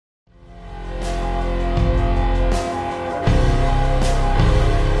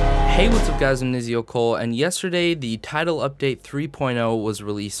Hey, what's up guys, I'm Nizio Cole, and yesterday the title update 3.0 was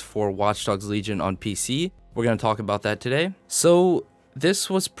released for Watch Dogs Legion on PC. We're going to talk about that today. So this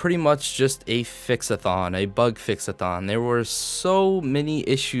was pretty much just a fix-a-thon, a bug fix-a-thon. There were so many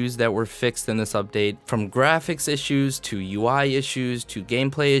issues that were fixed in this update, from graphics issues to UI issues to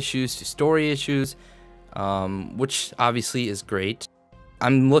gameplay issues to story issues, which obviously is great.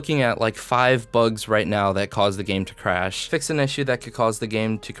 I'm looking at like 5 bugs right now that cause the game to crash. Fix an issue that could cause the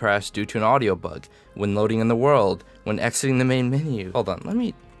game to crash due to an audio bug, when loading in the world, when exiting the main menu. Hold on, let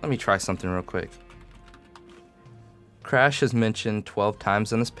me try something real quick. Crash is mentioned 12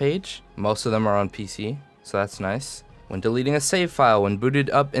 times on this page. Most of them are on PC, so that's nice. When deleting a save file, when booted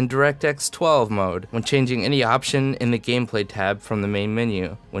up in DirectX 12 mode, when changing any option in the gameplay tab from the main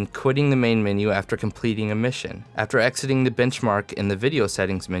menu, when quitting the main menu after completing a mission, after exiting the benchmark in the video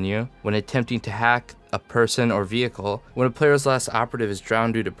settings menu, when attempting to hack a person or vehicle, when a player's last operative is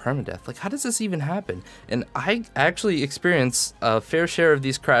drowned due to permadeath. Like, how does this even happen? And I actually experienced a fair share of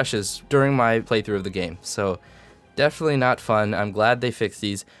these crashes during my playthrough of the game, so definitely not fun. I'm glad they fixed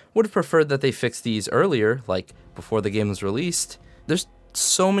these. Would have preferred that they fixed these earlier, like before the game was released. There's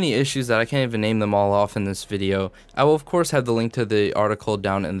so many issues that I can't even name them all off in this video. I will of course have the link to the article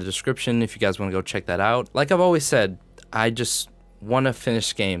down in the description if you guys want to go check that out. Like I've always said, I just want a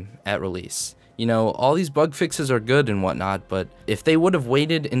finished game at release. You know, all these bug fixes are good and whatnot, but if they would have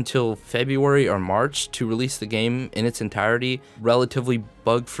waited until February or March to release the game in its entirety, relatively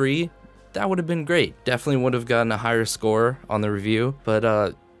bug-free, that would have been great. Definitely would have gotten a higher score on the review,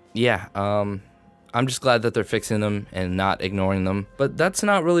 but yeah, I'm just glad that they're fixing them and not ignoring them. But that's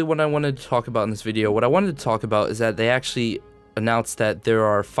not really what I wanted to talk about in this video. What I wanted to talk about is that they actually announced that there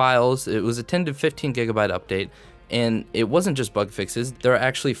are files. It was a 10 to 15 gigabyte update, and it wasn't just bug fixes. There are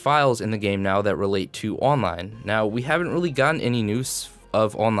actually files in the game now that relate to online. Now, we haven't really gotten any news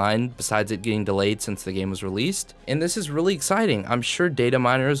of online besides it getting delayed since the game was released, and this is really exciting. I'm sure data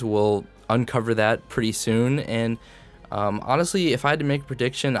miners will uncover that pretty soon, and honestly, if I had to make a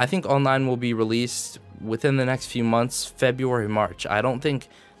prediction, I think online will be released within the next few months, February, March. I don't think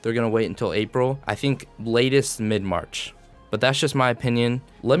they're gonna wait until April. I think latest mid-March. But that's just my opinion.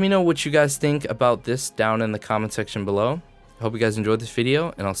 Let me know what you guys think about this down in the comment section below. I hope you guys enjoyed this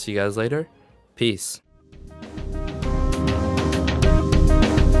video, and I'll see you guys later. Peace.